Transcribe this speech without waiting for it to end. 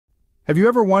Have you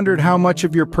ever wondered how much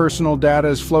of your personal data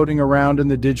is floating around in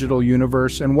the digital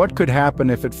universe and what could happen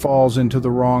if it falls into the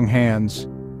wrong hands?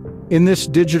 In this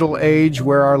digital age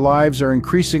where our lives are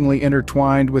increasingly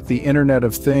intertwined with the Internet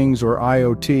of Things or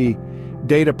IoT,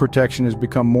 data protection has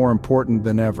become more important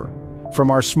than ever.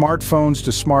 From our smartphones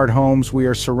to smart homes, we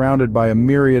are surrounded by a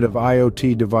myriad of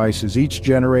IoT devices, each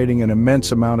generating an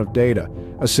immense amount of data,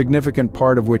 a significant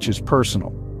part of which is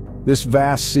personal. This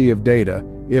vast sea of data,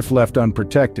 if left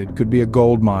unprotected, could be a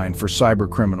goldmine for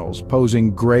cybercriminals,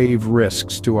 posing grave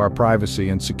risks to our privacy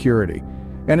and security.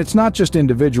 And it's not just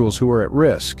individuals who are at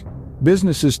risk.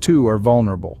 Businesses too are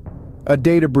vulnerable. A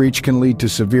data breach can lead to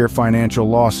severe financial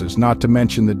losses, not to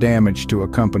mention the damage to a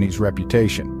company's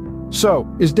reputation. So,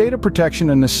 is data protection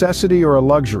a necessity or a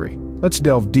luxury? Let's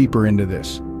delve deeper into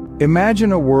this.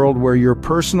 Imagine a world where your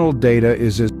personal data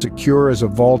is as secure as a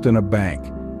vault in a bank.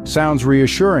 Sounds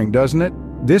reassuring, doesn't it?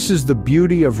 This is the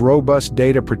beauty of robust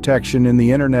data protection in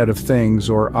the Internet of Things,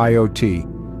 or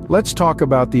IoT. Let's talk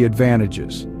about the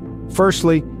advantages.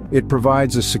 Firstly, it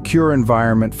provides a secure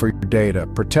environment for your data,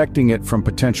 protecting it from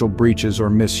potential breaches or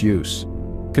misuse.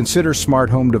 Consider smart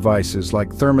home devices like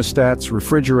thermostats,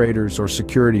 refrigerators, or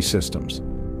security systems.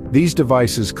 These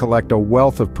devices collect a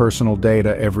wealth of personal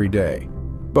data every day.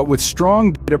 But with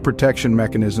strong data protection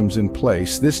mechanisms in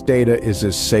place, this data is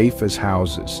as safe as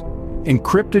houses.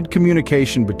 Encrypted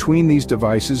communication between these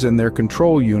devices and their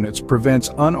control units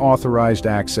prevents unauthorized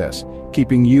access,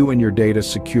 keeping you and your data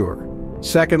secure.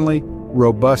 Secondly,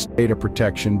 robust data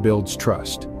protection builds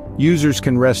trust. Users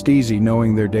can rest easy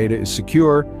knowing their data is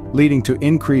secure, leading to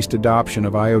increased adoption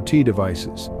of IoT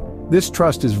devices. This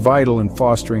trust is vital in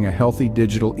fostering a healthy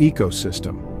digital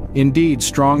ecosystem. Indeed,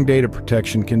 strong data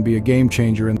protection can be a game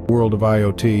changer in the world of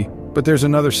IoT, but there's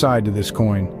another side to this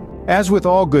coin. As with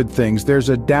all good things, there's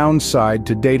a downside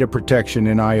to data protection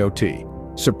in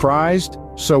IoT. Surprised?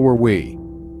 So were we.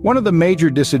 One of the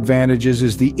major disadvantages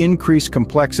is the increased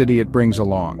complexity it brings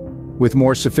along. With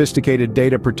more sophisticated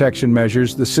data protection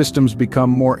measures, the systems become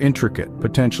more intricate,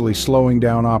 potentially slowing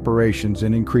down operations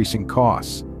and increasing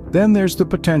costs. Then there's the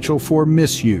potential for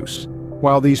misuse.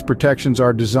 While these protections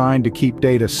are designed to keep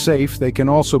data safe, they can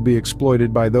also be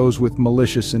exploited by those with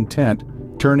malicious intent,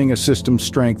 turning a system's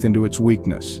strength into its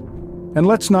weakness. And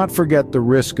let's not forget the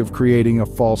risk of creating a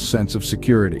false sense of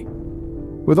security.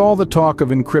 With all the talk of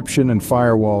encryption and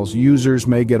firewalls, users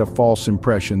may get a false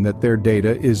impression that their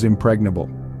data is impregnable,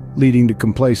 leading to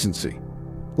complacency.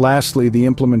 Lastly, the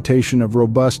implementation of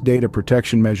robust data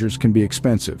protection measures can be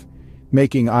expensive,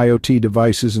 making IoT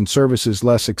devices and services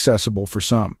less accessible for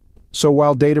some. So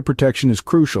while data protection is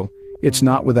crucial, it's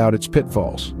not without its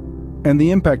pitfalls. And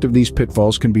the impact of these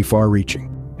pitfalls can be far-reaching.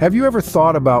 Have you ever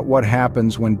thought about what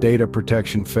happens when data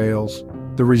protection fails?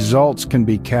 The results can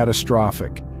be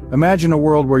catastrophic. Imagine a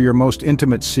world where your most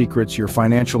intimate secrets, your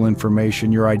financial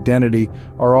information, your identity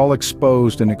are all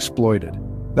exposed and exploited.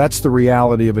 That's the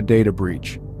reality of a data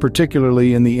breach,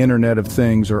 particularly in the Internet of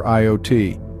Things, or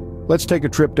IoT. Let's take a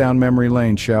trip down memory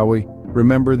lane, shall we?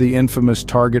 Remember the infamous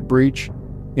Target breach?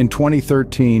 In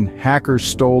 2013, hackers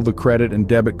stole the credit and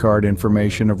debit card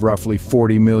information of roughly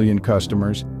 40 million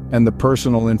customers and the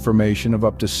personal information of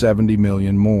up to 70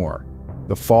 million more.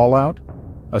 The fallout?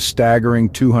 A staggering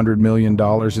 $200 million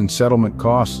in settlement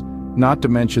costs, not to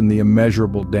mention the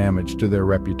immeasurable damage to their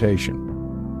reputation.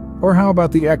 Or how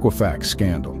about the Equifax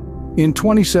scandal? In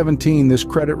 2017, this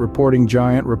credit reporting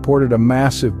giant reported a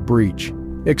massive breach,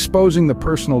 exposing the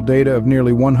personal data of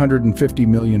nearly 150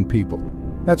 million people.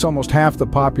 That's almost half the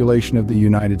population of the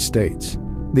United States.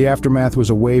 The aftermath was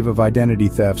a wave of identity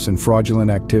thefts and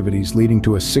fraudulent activities, leading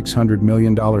to a $600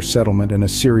 million settlement and a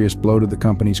serious blow to the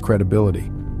company's credibility.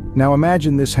 Now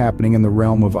imagine this happening in the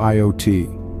realm of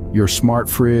IoT. Your smart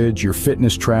fridge, your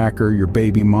fitness tracker, your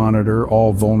baby monitor,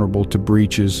 all vulnerable to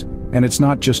breaches. And it's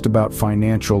not just about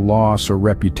financial loss or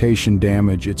reputation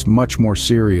damage, it's much more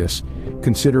serious.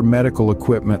 Consider medical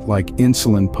equipment like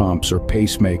insulin pumps or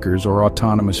pacemakers or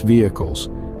autonomous vehicles.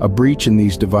 A breach in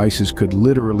these devices could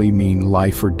literally mean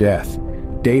life or death.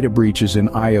 Data breaches in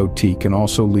IoT can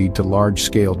also lead to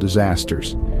large-scale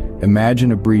disasters.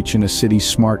 Imagine a breach in a city's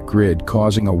smart grid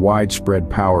causing a widespread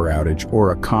power outage,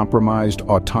 or a compromised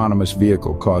autonomous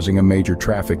vehicle causing a major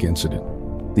traffic incident.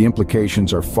 The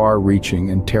implications are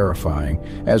far-reaching and terrifying.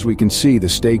 As we can see, the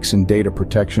stakes in data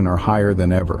protection are higher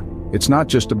than ever. It's not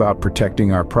just about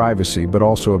protecting our privacy, but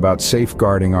also about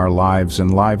safeguarding our lives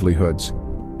and livelihoods.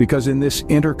 Because in this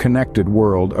interconnected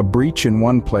world, a breach in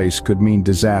one place could mean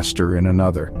disaster in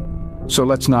another. So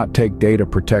let's not take data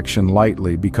protection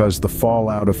lightly, because the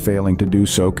fallout of failing to do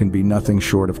so can be nothing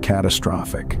short of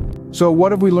catastrophic. So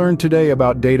what have we learned today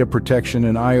about data protection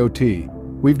and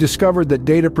IoT? We've discovered that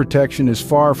data protection is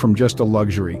far from just a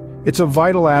luxury. It's a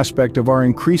vital aspect of our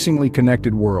increasingly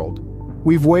connected world.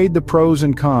 We've weighed the pros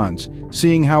and cons,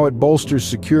 seeing how it bolsters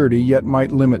security yet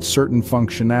might limit certain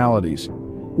functionalities.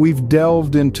 We've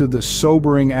delved into the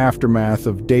sobering aftermath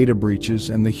of data breaches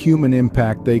and the human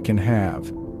impact they can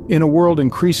have. In a world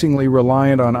increasingly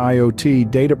reliant on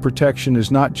IoT, data protection is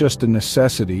not just a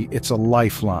necessity, it's a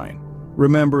lifeline.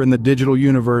 Remember, in the digital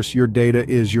universe, your data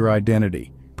is your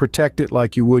identity. Protect it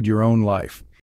like you would your own life.